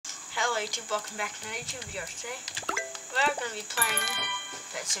Hello YouTube, welcome back to another YouTube video. Today we're going to be playing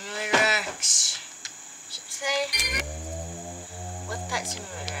Pet Simulator X. So today, with Pet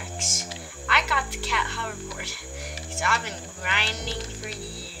Simulator X, I got the cat hoverboard because I've been grinding for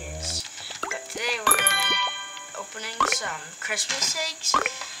years. But today we're going to be opening some Christmas eggs.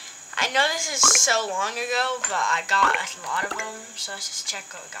 I know this is so long ago, but I got a lot of them, so let's just check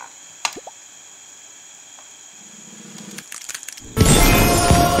what we got.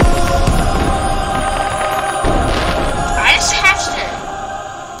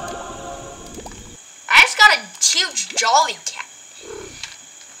 Huge jolly cat.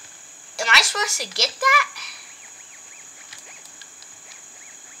 Am I supposed to get that?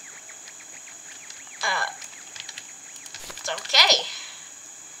 It's okay.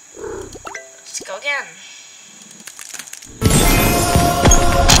 Let's go again.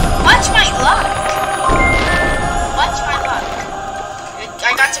 What's my luck? What's my luck?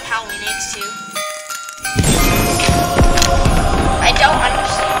 I got some Halloween eggs too. I don't understand.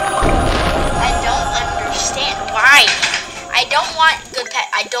 Why? I don't want good pet.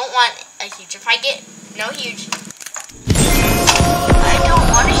 I don't want a huge. If I get no huge, I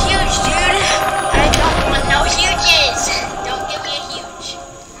don't want a huge, dude. I don't want no huges. Don't give me a huge.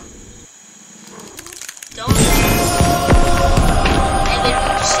 Don't. I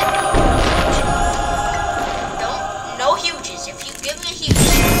literally just said don't. No huges. If you give me a huge,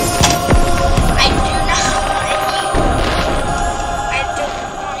 I do not want a huge. I don't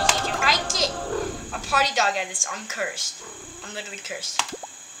want a huge. If I get a party dog at this, I'm cursed. I'm literally cursed.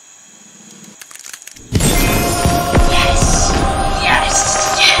 Yes!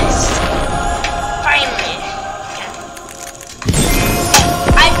 Yes! Yes! Finally! Okay.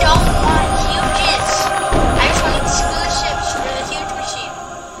 I don't want huges! I just want exclusives for the huge machine.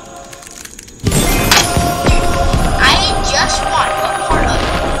 Dude, I just want, what part of it?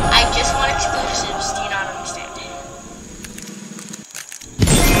 I just want exclusives. Do you not understand?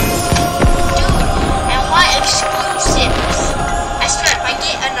 Exclusives. I swear, if I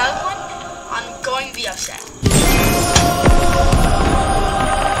get another one, I'm going to be upset.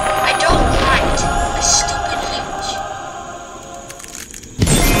 I don't want a stupid huge.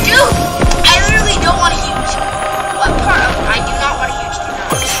 Dude, I literally don't want a huge. What part of it? I do not want a huge. Do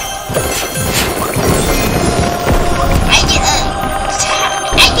not.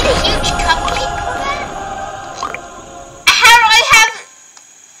 I get a huge cupcake for that? How do I have?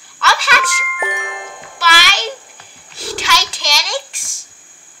 I've had 5 Titanics?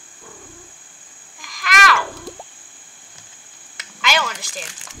 How? I don't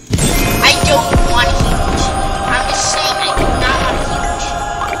understand. I don't want a huge. I'm just saying I do not want a huge.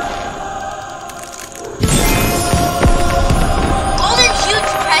 Golden huge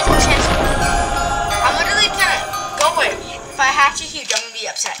present chest. I'm literally gonna go away. If I hatch a huge, I'm gonna be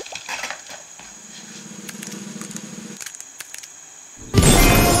upset.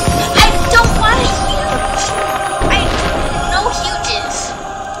 I don't want a huge. No huges.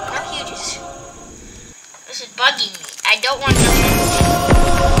 This is bugging me. I don't want no huge.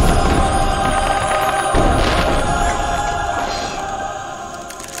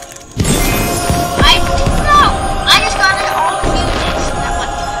 I don't know. I just got it all huges. That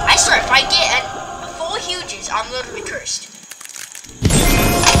one. I swear, if I get a full huges, I'm literally cursed.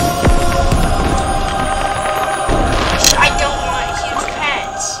 I don't want huge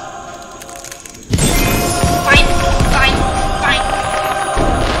pets. Fine.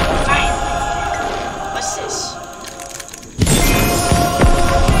 What's this?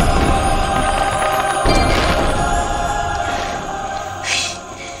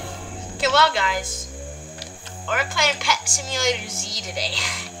 Okay, well guys, we're playing Pet Simulator Z today.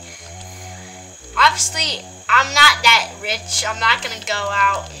 Obviously, I'm not that rich. I'm not gonna go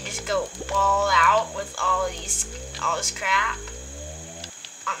out and just go ball out with all this crap.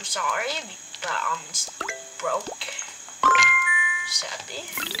 I'm sorry, but I'm just broke. Sadly.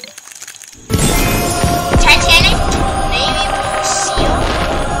 Titanic, navy blue seal.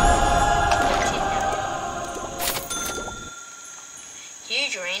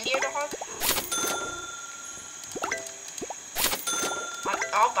 Huge reindeer dog.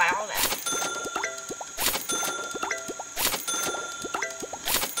 I'll buy all that.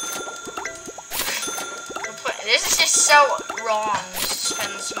 This is just so wrong to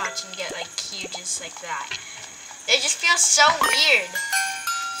spend this much and get like huges like that. It just feels so weird.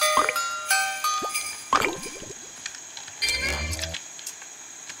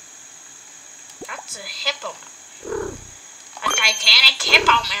 That's a hippo. A Titanic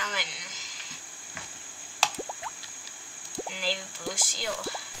hippo melon. Navy blue seal.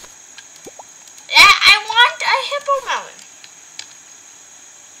 Yeah, I want a hippo melon.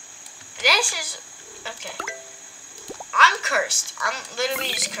 This is okay. I'm cursed. I'm literally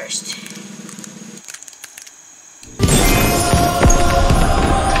just cursed.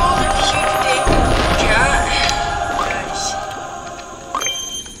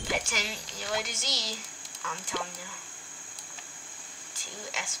 Pet Simulator Z. I'm telling you.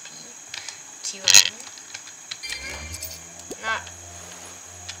 2SPQN. Now,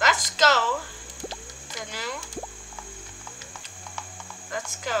 let's go to new.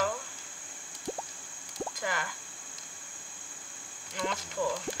 Let's go to North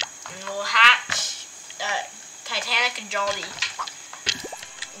Pole, and we'll hatch Titanic and Jolly.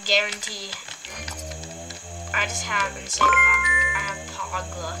 Guarantee. I just have insane luck. I have pog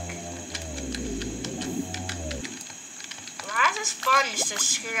luck. Why is this fun just to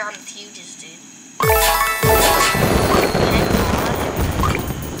screw around with huges, dude?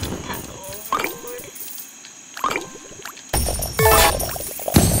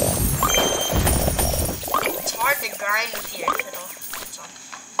 It's hard to grind with your fiddle.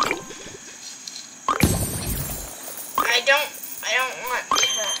 I don't want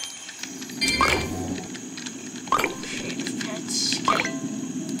creative pets. Okay.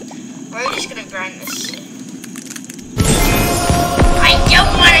 We're just gonna grind this shit. I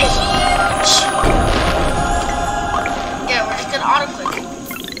don't want a huge. Yeah, we're just gonna auto-click.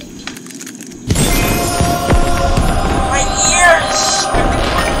 My ears are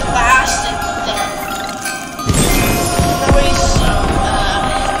becoming plastic there. Nobody's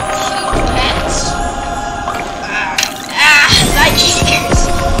huge pets. My ears!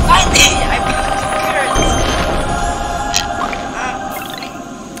 My ears! I got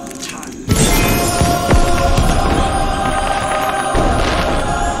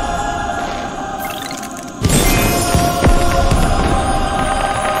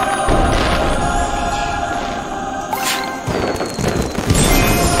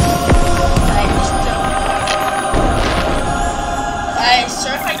so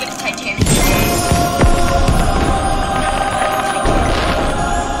if I get the Titanic, if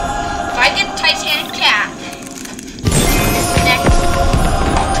I get the Titanic cat, in the next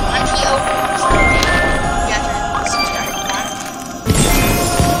 20 opens, you have to subscribe.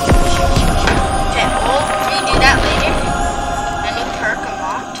 Okay, we'll redo that later. A new perk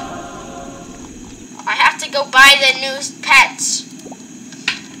unlocked. I have to go buy the newest pets.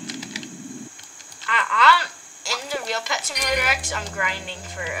 In the real Pet Simulator X, I'm grinding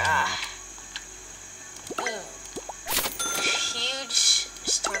for, huge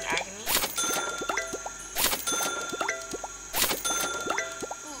Storm Agony.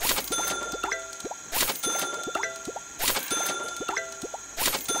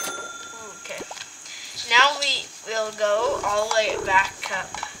 Okay. Now we will go all the way back up.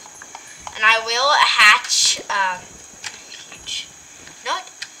 And I will hatch, huge. No,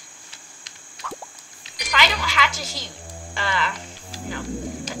 if I don't hatch a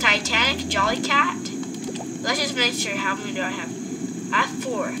Titanic Jolly Cat, let's just make sure, how many do I have? I have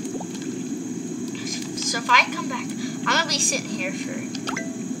 4. So if I come back, I'm gonna be sitting here for 10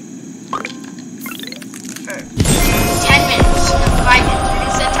 minutes, no, 5 minutes. We're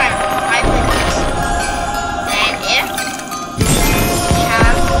gonna set timer for 5 minutes. And if we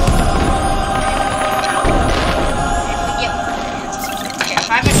have, if we get one, okay,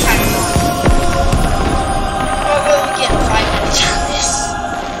 5 minutes time is on. What will we get 5 minutes on this?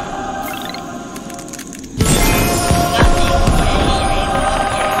 Nothing. Yay, I love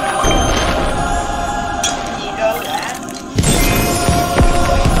getting nothing. Do you know that? If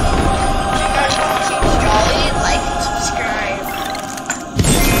you guys want to see Jolly, like and subscribe.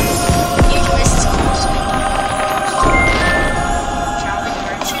 Huge Mrs. Claus. Traveling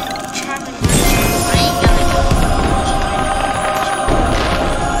merchant. I ain't gonna go.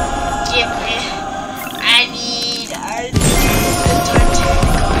 Give me. I need the Titanic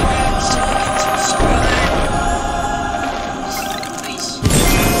pet so I can subscribe. Please.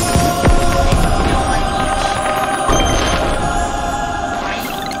 I know I need. Pray.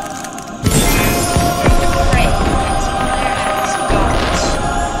 Pet Simulator X gods.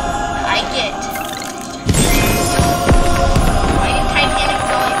 I get. I get Titanic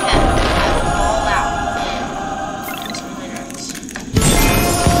Jolly Pet. I will ball out in Pet Simulator X.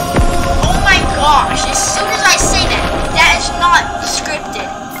 Oh my gosh, as soon as I say that, that is not scripted.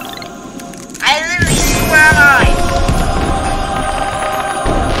 I literally swear on I.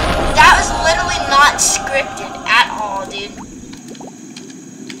 That was literally not scripted at all, dude.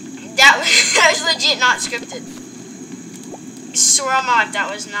 That was legit not scripted. Swear on my life, that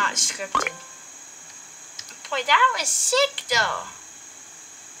was not scripted. Boy, that was sick though.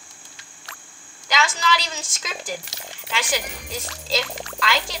 That was not even scripted. I said, if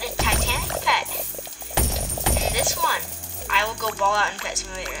I get a Titanic I will go ball out in Pet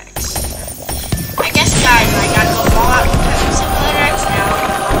Simulator X. I guess, guys, I gotta go ball out in Pet Simulator X now.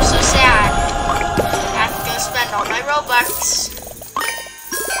 I'm so sad. I have to go spend all my Robux.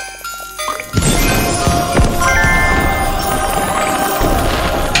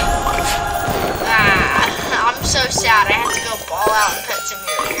 I'm so sad. I have to go ball out in Pet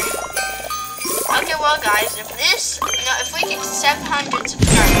Simulator. Okay, well, guys, if we get 700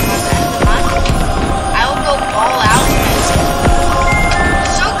 subscribers by the end of the month, I will go ball out in Pet Simulator.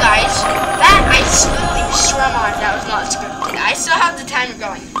 So, guys, that I literally swear on that was not scripted. I still have the timer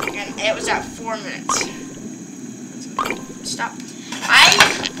going, and it was at 4 minutes. Stop.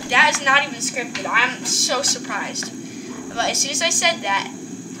 That is not even scripted. I'm so surprised. But as soon as I said that,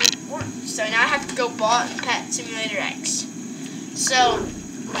 it worked. So now I have to go ball out in Pet Simulator X. So,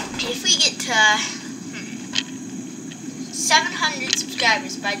 if we get to 700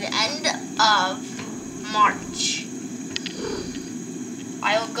 subscribers by the end of March,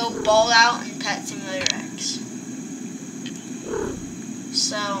 I will go ball out in Pet Simulator X.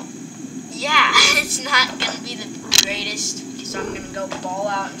 So, yeah, it's not going to be the greatest because I'm going to go ball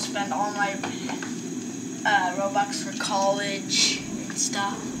out and spend all my Robux for college and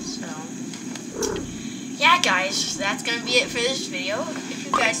stuff. So, yeah, guys, that's going to be it for this video. If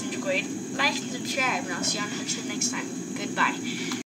you guys enjoyed, like and subscribe, and I'll see you on next time. Goodbye.